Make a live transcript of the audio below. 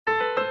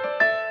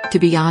To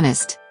be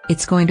honest,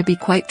 it's going to be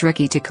quite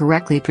tricky to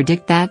correctly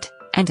predict that,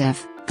 and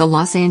if the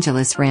Los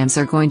Angeles Rams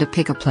are going to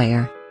pick a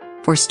player.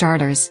 For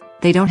starters,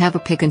 they don't have a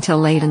pick until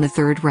late in the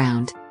third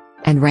round.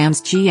 And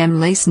Rams GM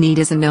Lace Snead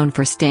isn't known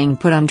for staying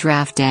put on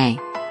draft day.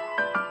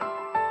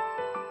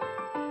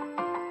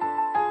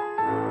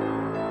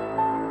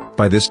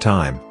 By this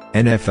time,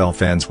 NFL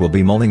fans will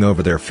be mulling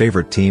over their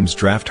favorite team's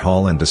draft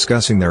haul and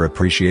discussing their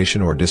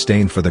appreciation or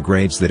disdain for the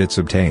grades that it's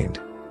obtained.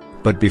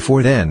 But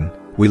before then,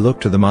 we look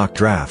to the mock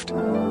draft.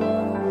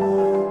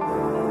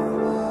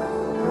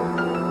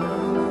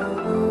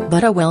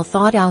 But a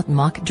well-thought-out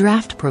mock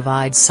draft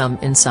provides some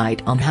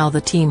insight on how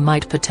the team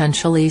might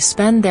potentially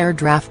spend their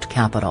draft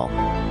capital.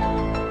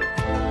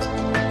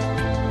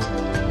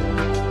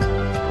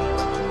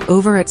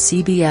 Over at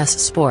CBS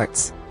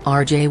Sports,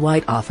 RJ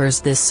White offers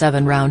this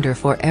 7-rounder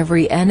for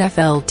every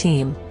NFL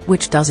team,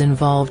 which does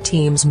involve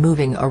teams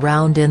moving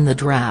around in the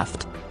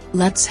draft.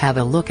 Let's have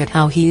a look at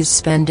how he's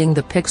spending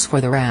the picks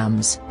for the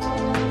Rams.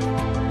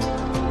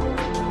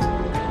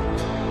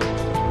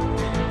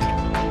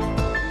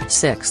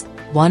 6th,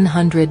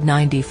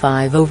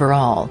 195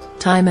 overall,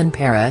 Timon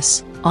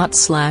Paris,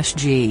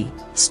 /G,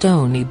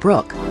 Stony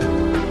Brook.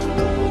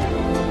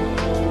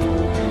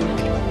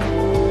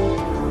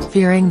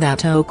 Fearing that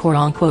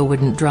Okoronkwo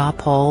wouldn't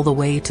drop all the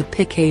way to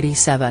pick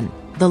 87,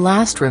 the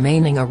last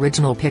remaining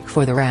original pick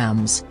for the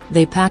Rams,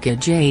 they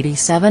package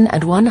 87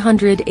 and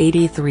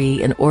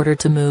 183 in order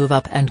to move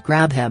up and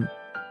grab him.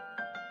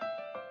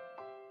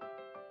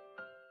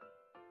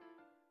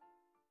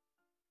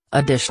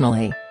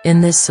 Additionally,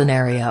 in this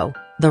scenario,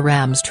 the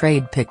Rams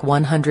trade pick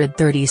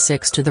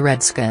 136 to the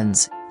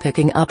Redskins,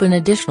 picking up an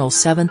additional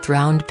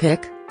 7th-round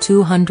pick,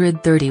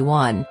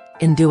 231,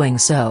 in doing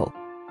so.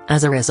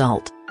 As a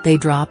result, they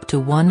drop to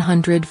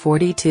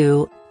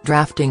 142,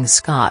 drafting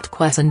Scott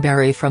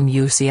Quessenberry from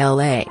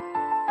UCLA.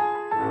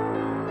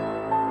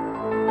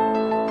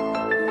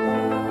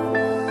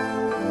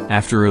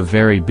 After a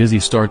very busy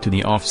start to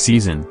the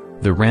offseason,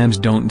 the Rams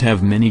don't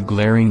have many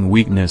glaring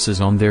weaknesses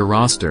on their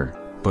roster,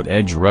 but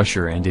edge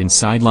rusher and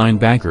inside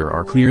linebacker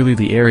are clearly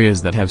the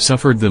areas that have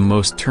suffered the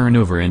most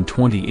turnover in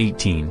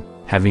 2018,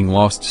 having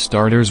lost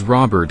starters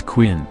Robert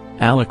Quinn,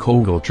 Alec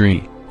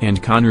Ogletree,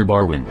 and Connor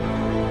Barwin.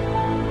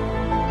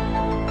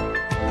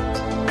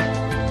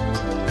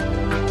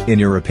 In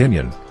your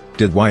opinion,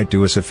 did White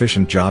do a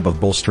sufficient job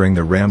of bolstering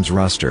the Rams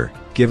roster,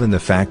 given the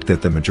fact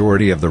that the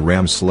majority of the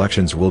Rams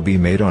selections will be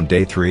made on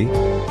day 3?